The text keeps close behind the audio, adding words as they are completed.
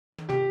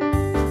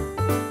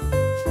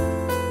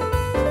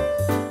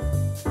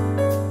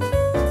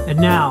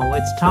Now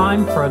it's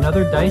time for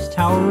another Dice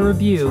Tower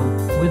review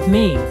with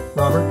me,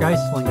 Robert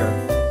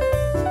Geistlinger.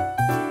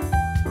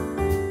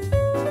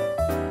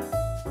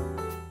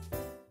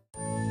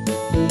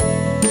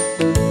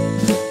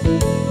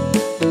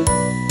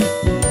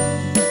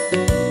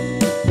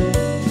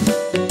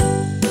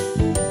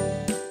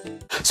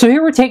 So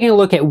here we're taking a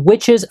look at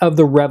Witches of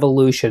the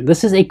Revolution.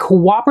 This is a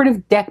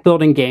cooperative deck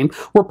building game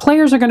where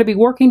players are going to be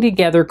working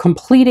together,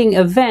 completing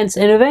events,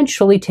 and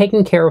eventually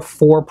taking care of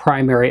 4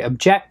 primary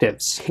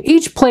objectives.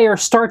 Each player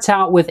starts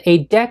out with a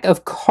deck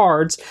of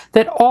cards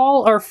that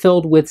all are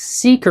filled with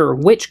Seeker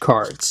Witch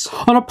cards.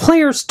 On a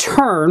player's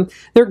turn,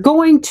 they're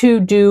going to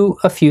do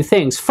a few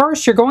things.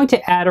 First, you're going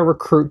to add a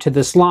recruit to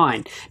this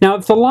line. Now,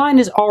 if the line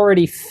is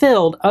already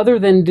filled, other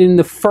than in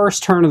the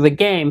first turn of the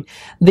game,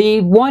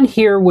 the one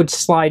here would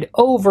slide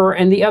over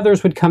and the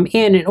others would come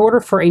in order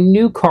for a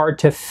new card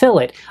to fill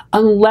it,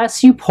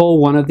 unless you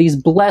pull one of these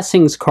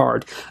blessings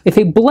card. If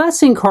a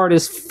blessing card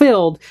is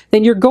filled,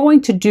 then you're going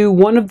to do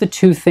one of the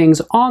 2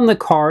 things on the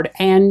card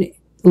and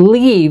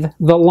leave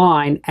the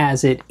line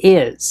as it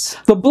is.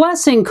 The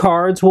blessing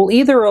cards will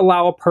either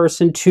allow a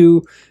person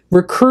to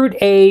recruit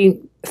a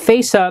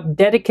face-up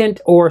dedicant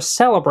or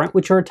celebrant,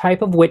 which are a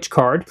type of witch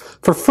card,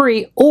 for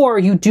free, or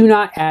you do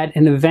not add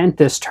an event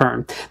this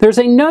turn. There's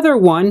another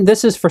one,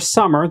 this is for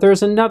summer,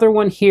 there's another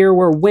one here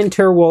where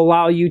winter will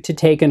allow you to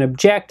take an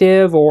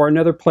objective, or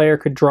another player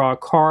could draw a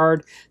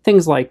card,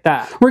 things like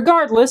that.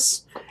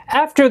 Regardless,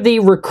 after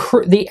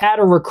the add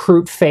a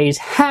recruit phase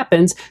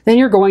happens, then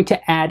you're going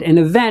to add an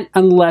event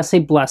unless a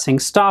blessing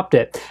stopped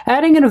it.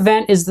 Adding an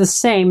event is the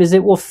same as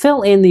it will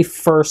fill in the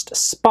first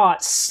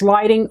spot,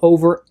 sliding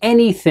over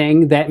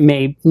anything that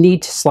may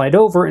need to slide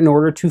over in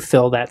order to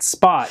fill that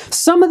spot.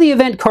 Some of the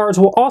event cards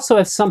will also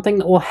have something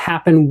that will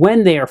happen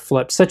when they are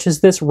flipped, such as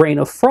this Rain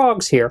of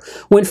Frogs here.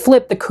 When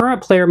flipped, the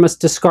current player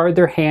must discard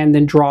their hand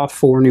and draw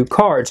 4 new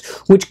cards,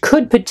 which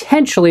could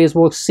potentially, as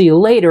we'll see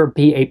later,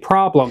 be a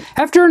problem.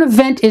 After an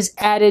event is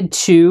added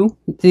to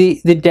the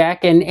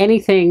deck and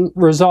anything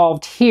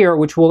resolved here,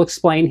 which we'll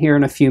explain here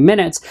in a few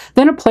minutes,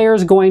 then a player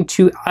is going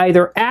to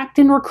either act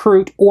and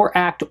recruit or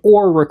act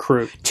or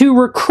recruit. To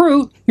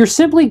recruit, you're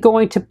simply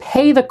going to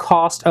pay the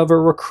cost of a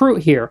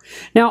recruit here.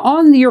 Now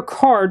on your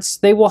cards,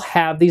 they will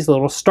have these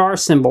little star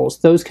symbols.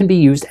 Those can be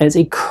used as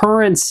a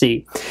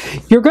currency.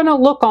 You're going to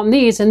look on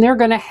these and they're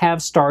going to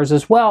have stars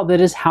as well. That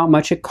is how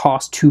much it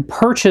costs to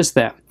purchase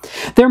them.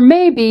 There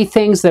may be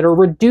things that are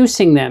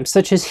reducing them,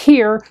 such as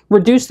here,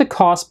 reduce the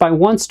cost by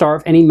 1 star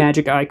if any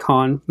magic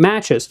icon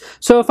matches.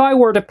 So if I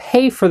were to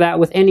pay for that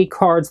with any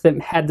cards that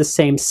had the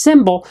same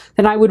symbol,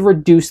 then I would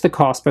reduce the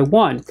cost by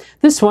 1.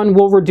 This one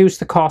will reduce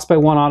the cost by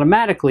 1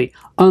 automatically,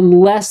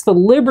 unless the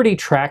Liberty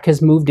track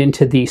has moved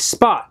into these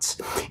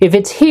spots. If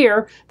it's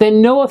here,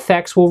 then no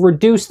effects will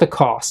reduce the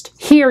cost.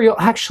 Here, you'll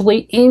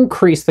actually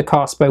increase the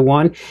cost by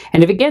 1,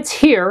 and if it gets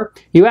here,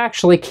 you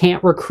actually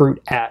can't recruit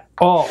at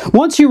all.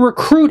 Once you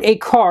recruit a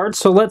card,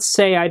 so let's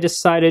say I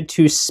decided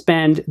to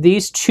spend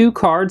these 2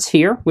 cards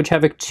here, which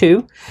have a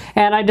 2,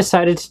 and I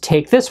decided to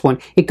take this one.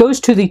 It goes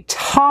to the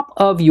top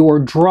of your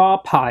draw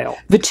pile.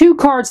 The 2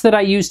 cards that I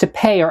use to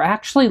pay are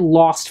actually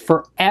lost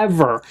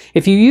forever.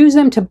 If you use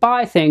them to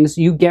buy things,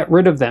 you get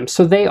rid of them,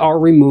 so they are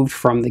removed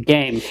from the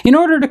game. In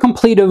order to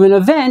complete an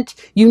event,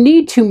 you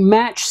need to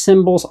match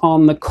symbols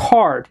on the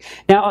card.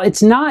 Now,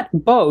 it's not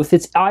both,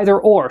 it's either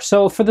or.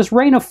 So for this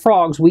Rain of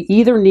Frogs, we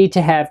either need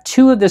to have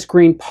 2 of this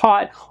green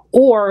pot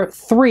or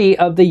 3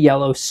 of the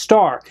yellow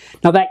star.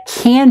 Now that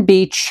can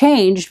be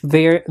changed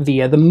via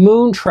the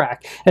moon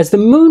track. As the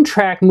moon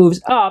track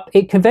moves up,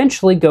 it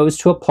eventually goes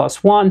to a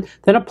 +1,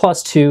 then a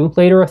 +2,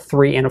 later a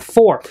 3, and a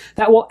 4.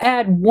 That will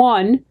add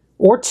 1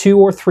 or 2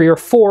 or 3 or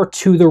 4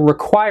 to the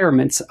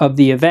requirements of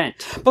the event.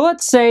 But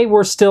let's say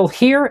we're still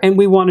here and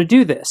we want to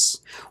do this.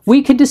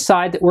 We could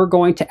decide that we're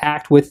going to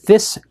act with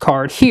this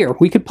card here.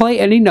 We could play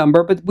any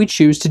number, but we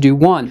choose to do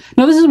 1.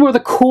 Now this is where the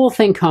cool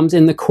thing comes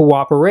in the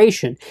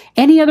cooperation.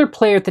 Any other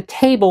player at the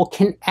table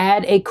can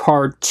add a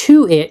card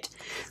to it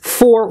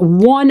for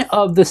one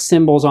of the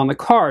symbols on the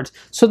cards.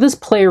 So this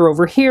player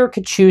over here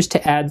could choose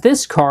to add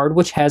this card,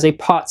 which has a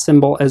pot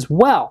symbol as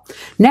well.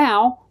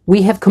 Now,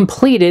 we have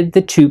completed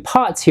the 2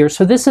 pots here,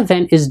 so this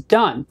event is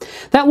done.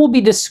 That will be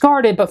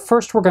discarded, but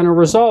first we're going to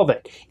resolve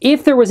it.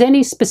 If there was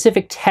any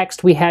specific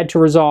text we had to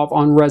resolve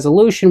on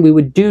resolution, we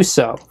would do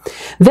so.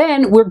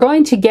 Then we're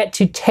going to get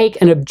to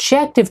take an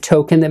objective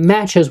token that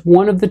matches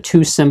one of the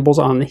 2 symbols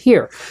on the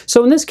here.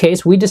 So in this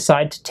case, we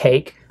decide to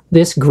take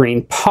this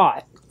green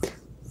pot.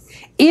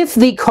 If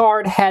the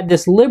card had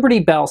this Liberty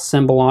Bell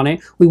symbol on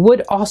it, we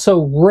would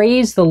also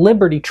raise the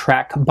Liberty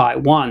track by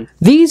 1.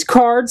 These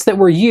cards that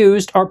were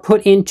used are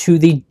put into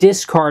the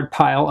discard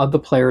pile of the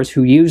players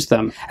who use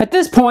them. At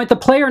this point, the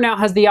player now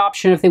has the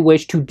option, if they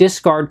wish, to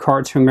discard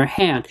cards from their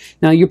hand.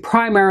 Now, you're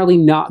primarily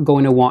not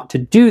going to want to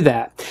do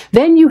that.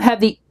 Then you have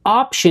the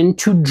option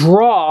to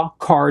draw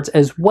cards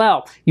as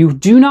well. You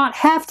do not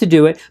have to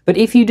do it, but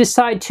if you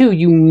decide to,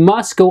 you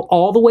must go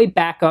all the way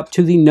back up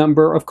to the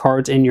number of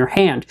cards in your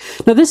hand.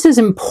 Now this is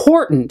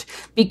important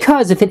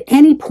because if at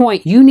any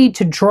point you need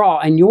to draw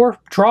and your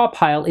draw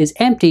pile is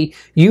empty,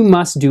 you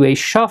must do a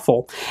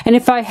shuffle. And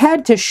if I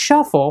had to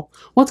shuffle,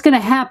 what's going to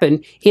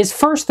happen is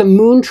first the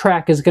moon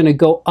track is going to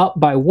go up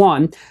by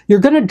 1. You're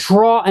going to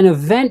draw an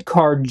event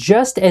card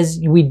just as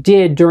we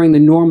did during the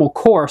normal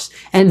course,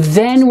 and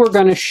then we're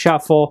going to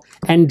shuffle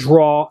and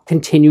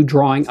continue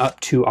drawing up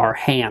to our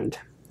hand.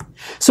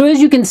 So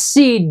as you can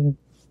see,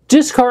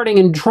 discarding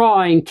and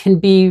drawing can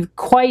be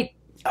quite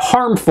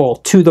harmful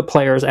to the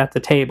players at the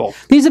table.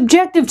 These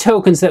objective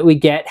tokens that we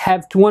get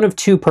have one of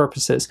two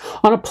purposes.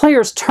 On a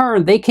player's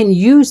turn, they can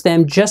use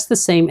them just the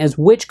same as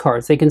witch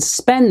cards. They can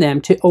spend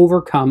them to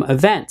overcome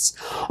events.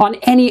 On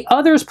any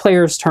other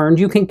player's turn,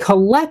 you can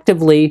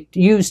collectively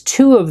use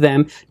 2 of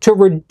them to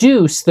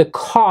reduce the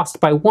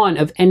cost by 1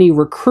 of any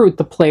recruit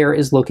the player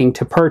is looking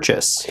to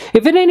purchase.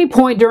 If at any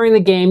point during the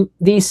game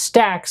these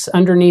stacks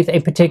underneath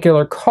a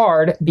particular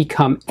card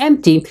become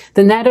empty,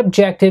 then that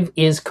objective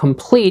is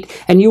complete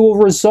and you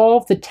will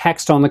resolve the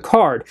text on the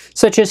card,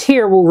 such as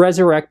here we'll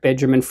resurrect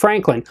Benjamin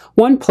Franklin.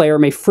 One player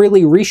may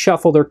freely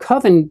reshuffle their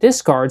coven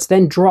discards,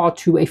 then draw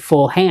to a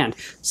full hand.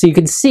 So you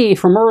can see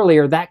from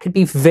earlier that could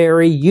be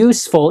very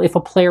useful if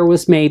a player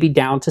was maybe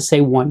down to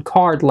say 1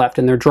 card left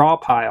in their draw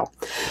pile.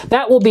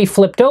 That will be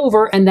flipped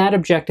over and that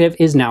objective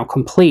is now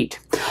complete.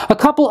 A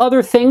couple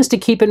other things to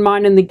keep in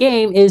mind in the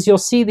game is you'll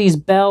see these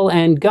bell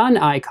and gun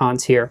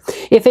icons here.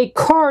 If a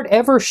card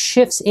ever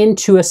shifts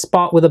into a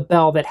spot with a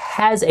bell that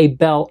has a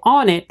bell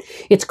on it,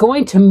 it's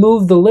going to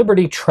move the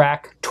Liberty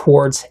track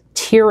towards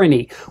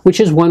tyranny,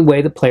 which is one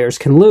way the players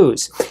can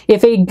lose.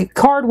 If a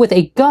card with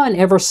a gun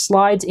ever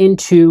slides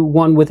into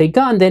one with a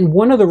gun, then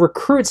one of the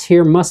recruits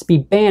here must be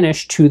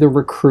banished to the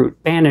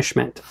recruit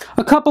banishment.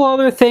 A couple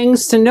other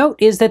things to note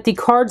is that the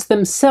cards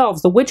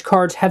themselves, the witch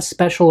cards, have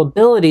special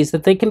abilities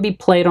that they can be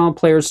played on a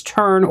player's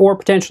turn or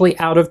potentially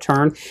out of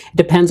turn. It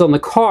depends on the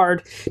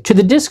card, to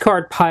the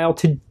discard pile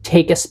to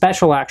take a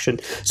special action.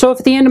 So if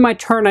at the end of my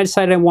turn I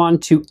decided I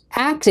wanted to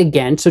act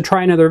again, so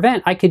try another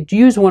event, I could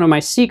use one of my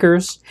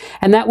seekers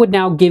and that would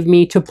now give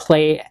me to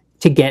play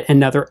to get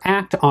another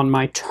act on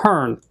my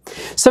turn.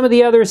 Some of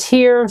the others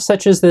here,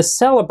 such as this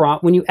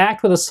Celebrant, when you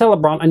act with a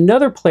Celebrant,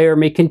 another player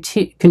may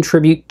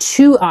contribute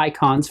 2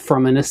 icons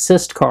from an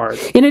assist card.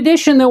 In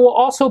addition, there will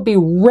also be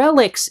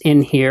relics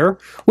in here,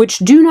 which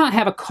do not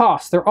have a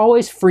cost. They're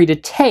always free to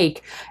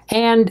take,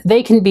 and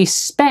they can be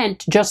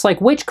spent just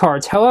like witch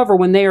cards. However,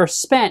 when they are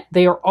spent,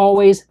 they are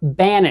always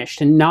banished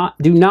and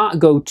do not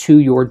go to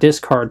your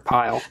discard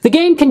pile. The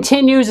game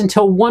continues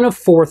until one of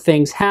 4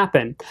 things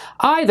happen.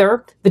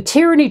 Either the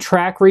tyranny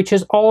track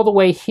reaches all the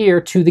way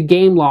here to the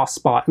game loss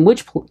spot, in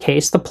which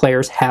case the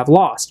players have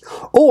lost.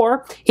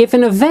 Or if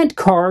an event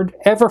card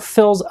ever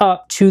fills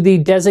up to the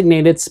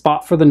designated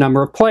spot for the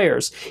number of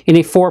players. In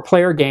a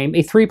 4-player game,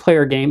 a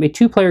 3-player game, a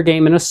 2-player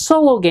game, and a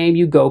solo game,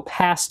 you go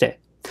past it.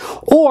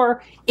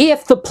 Or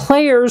if the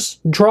players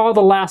draw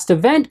the last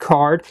event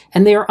card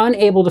and they are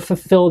unable to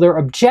fulfill their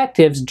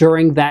objectives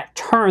during that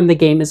turn, the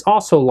game is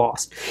also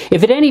lost.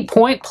 If at any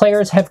point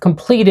players have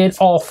completed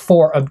all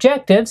 4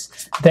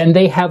 objectives, then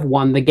they have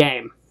won the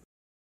game.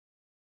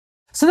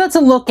 So that's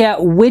a look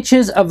at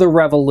Witches of the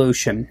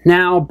Revolution.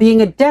 Now, being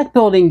a deck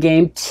building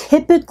game,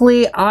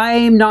 typically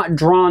I'm not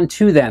drawn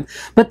to them,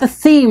 but the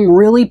theme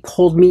really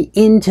pulled me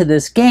into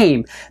this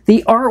game.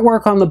 The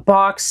artwork on the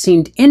box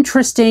seemed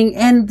interesting,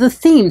 and the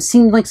theme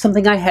seemed like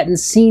something I hadn't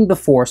seen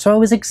before, so I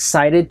was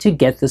excited to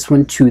get this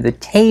one to the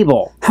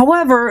table.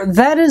 However,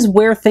 that is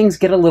where things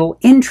get a little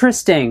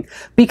interesting,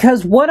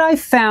 because what I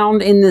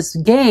found in this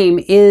game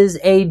is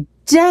a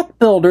deck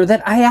builder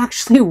that I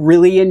actually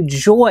really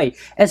enjoy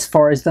as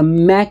far as the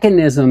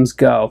mechanisms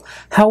go.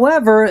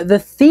 However, the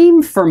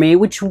theme for me,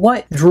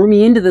 what drew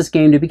me into this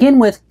game to begin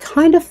with,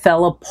 kind of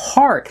fell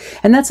apart.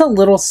 And that's a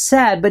little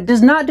sad, but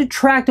does not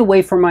detract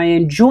away from my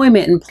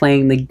enjoyment in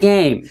playing the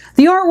game.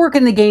 The artwork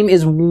in the game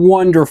is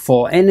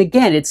wonderful, and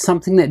again, it's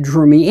something that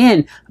drew me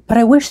in. But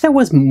I wish there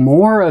was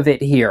more of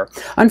it here.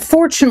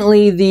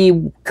 Unfortunately,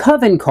 the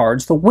coven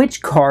cards, the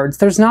witch cards,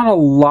 there's not a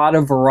lot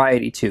of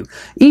variety to.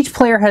 Each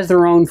player has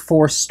their own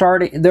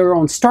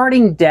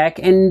starting deck,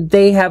 and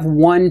they have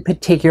one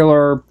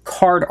particular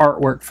card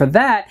artwork for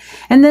that.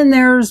 And then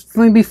there's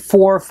maybe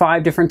 4 or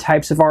 5 different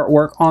types of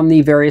artwork on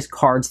the various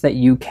cards that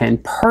you can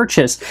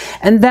purchase.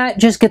 And that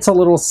just gets a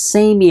little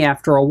samey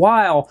after a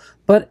while.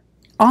 But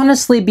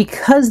honestly,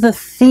 because the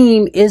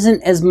theme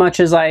isn't as much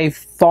as I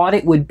thought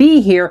it would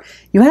be here,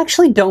 you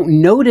actually don't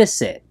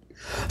notice it.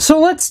 So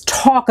let's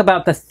talk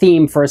about the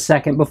theme for a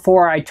second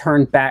before I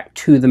turn back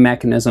to the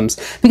mechanisms,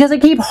 because I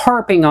keep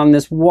harping on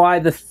this, why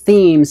the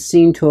themes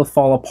seem to have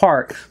fallen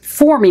apart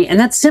for me, and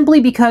that's simply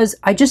because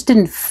I just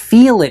didn't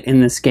feel it in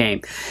this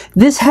game.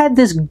 This had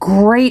this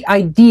great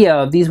idea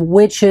of these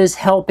witches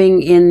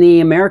helping in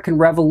the American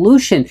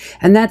Revolution,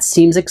 and that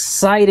seems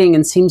exciting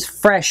and seems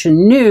fresh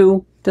and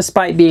new.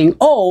 despite being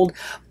old,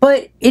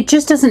 but it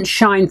just doesn't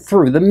shine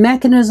through. The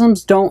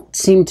mechanisms don't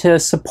seem to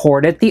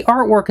support it. The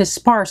artwork is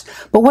sparse,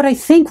 but what I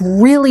think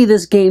really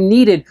this game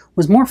needed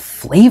was more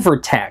flavor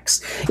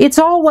text. It's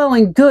all well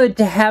and good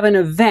to have an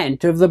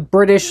event of the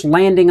British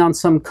landing on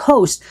some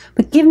coast,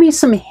 but give me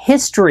some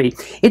history.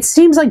 It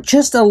seems like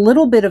just a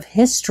little bit of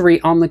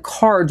history on the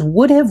cards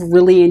would have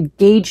really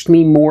engaged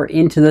me more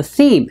into the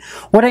theme.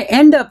 What I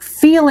end up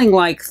feeling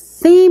like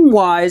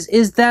theme-wise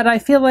is that I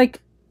feel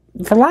like,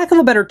 for lack of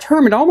a better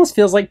term, it almost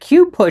feels like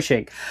cube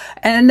pushing.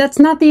 And that's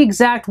not the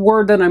exact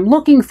word that I'm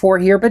looking for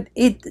here, but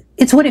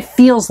it's what it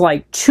feels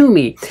like to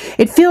me.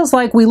 It feels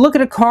like we look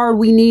at a card,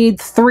 we need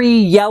 3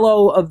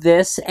 yellow of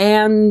this,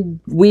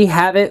 and we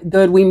have it,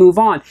 good, we move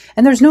on.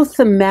 And there's no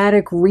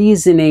thematic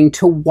reasoning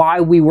to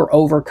why we were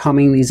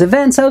overcoming these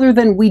events other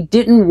than we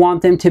didn't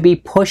want them to be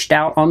pushed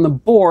out on the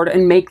board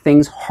and make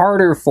things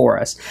harder for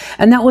us.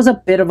 And that was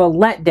a bit of a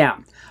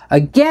letdown.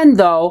 Again,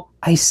 though,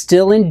 I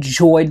still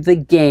enjoyed the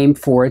game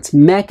for its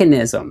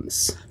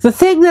mechanisms. The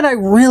thing that I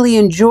really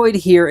enjoyed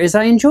here is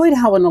I enjoyed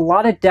how in a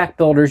lot of deck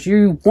builders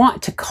you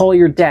want to cull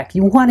your deck.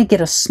 You want to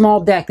get a small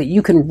deck that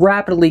you can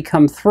rapidly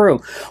come through.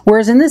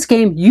 Whereas in this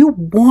game, you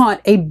want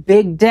a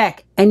big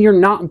deck and you're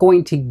not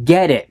going to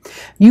get it.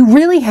 You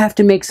really have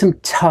to make some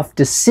tough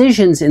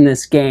decisions in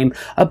this game.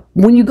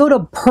 When you go to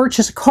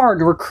purchase a card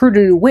to recruit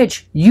a new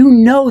witch, you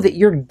know that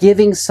you're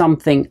giving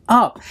something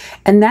up.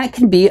 And that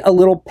can be a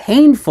little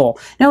painful.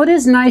 Now, it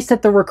is nice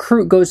that the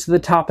recruit goes to the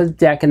top of the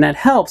deck and that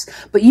helps,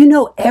 but you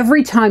know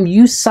every time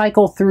you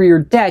cycle through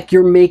your deck,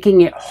 you're making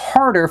it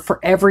harder for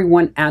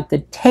everyone at the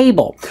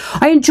table.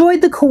 I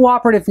enjoyed the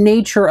cooperative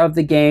nature of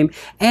the game,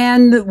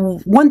 and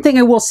one thing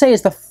I will say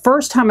is the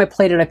first time I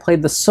played it, I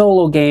played the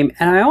solo game,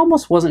 and I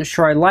almost wasn't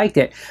sure I liked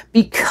it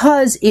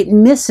because it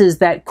misses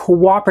that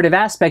cooperative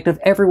aspect of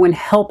everyone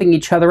helping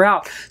each other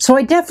out. So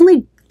I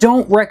definitely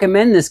don't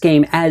recommend this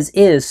game as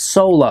is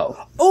solo.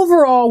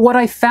 Overall, what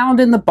I found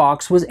in the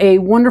box was a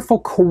wonderful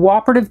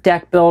cooperative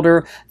deck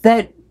builder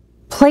that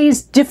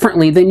plays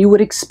differently than you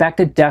would expect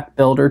a deck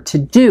builder to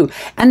do.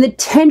 And the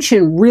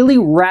tension really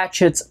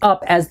ratchets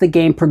up as the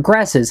game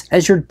progresses,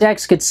 as your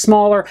decks get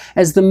smaller,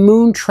 as the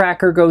moon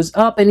tracker goes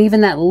up, and even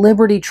that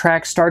liberty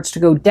track starts to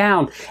go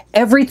down.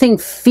 Everything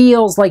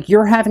feels like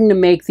you're having to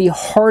make the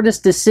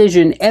hardest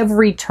decision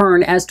every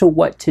turn as to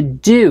what to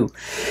do.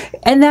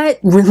 And that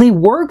really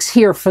works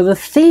here for the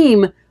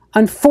theme.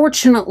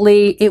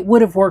 Unfortunately, it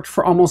would have worked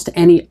for almost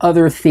any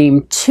other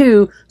theme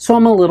too, so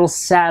I'm a little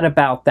sad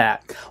about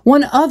that.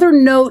 One other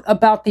note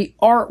about the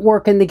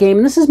artwork in the game,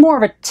 and this is more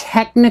of a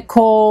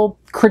technical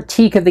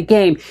critique of the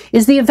game,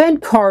 is the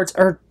event cards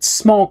are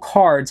small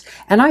cards,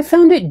 and I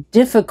found it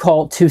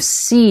difficult to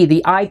see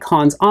the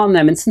icons on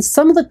them, and since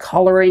some of the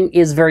coloring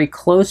is very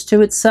close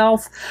to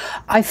itself,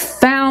 I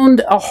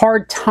found a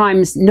hard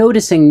time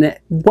noticing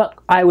that what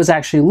I was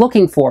actually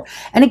looking for.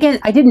 And again,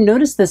 I didn't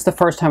notice this the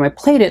first time I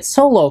played it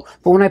solo,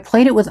 but when I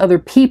played it with other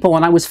people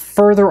and I was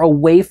further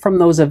away from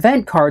those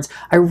event cards,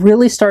 I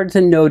really started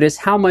to notice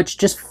how much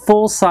just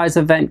full-size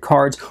event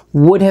cards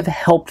would have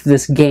helped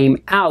this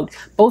game out,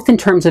 both in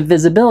terms of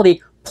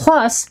visibility,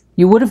 plus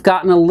you would have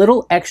gotten a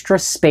little extra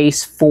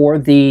space for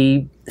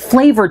the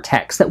flavor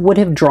text that would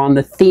have drawn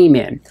the theme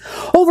in.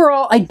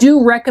 Overall, I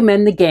do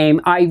recommend the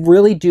game. I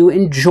really do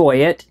enjoy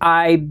it.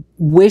 I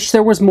wish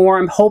there was more.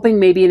 I'm hoping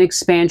maybe an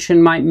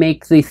expansion might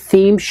make the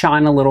theme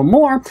shine a little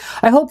more.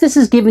 I hope this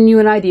has given you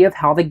an idea of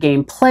how the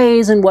game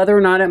plays and whether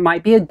or not it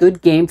might be a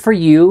good game for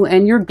you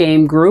and your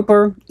game group,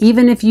 or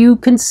even if you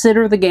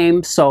consider the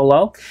game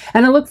solo.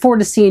 And I look forward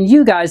to seeing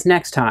you guys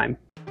next time.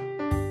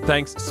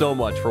 Thanks so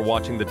much for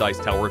watching the Dice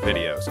Tower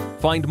videos.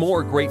 Find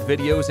more great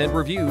videos and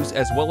reviews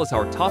as well as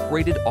our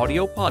top-rated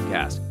audio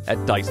podcast at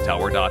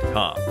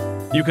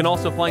Dicetower.com. You can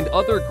also find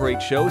other great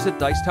shows at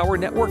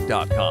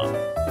Dicetowernetwork.com.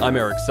 I'm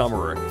Eric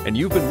Summerer, and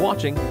you've been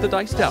watching The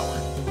Dice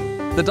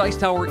Tower. The Dice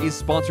Tower is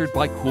sponsored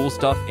by Cool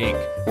Stuff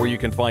Inc., where you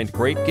can find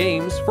great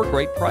games for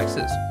great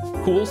prices.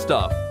 Cool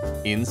stuff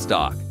in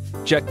stock.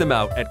 Check them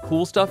out at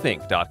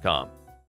CoolStuffInc.com.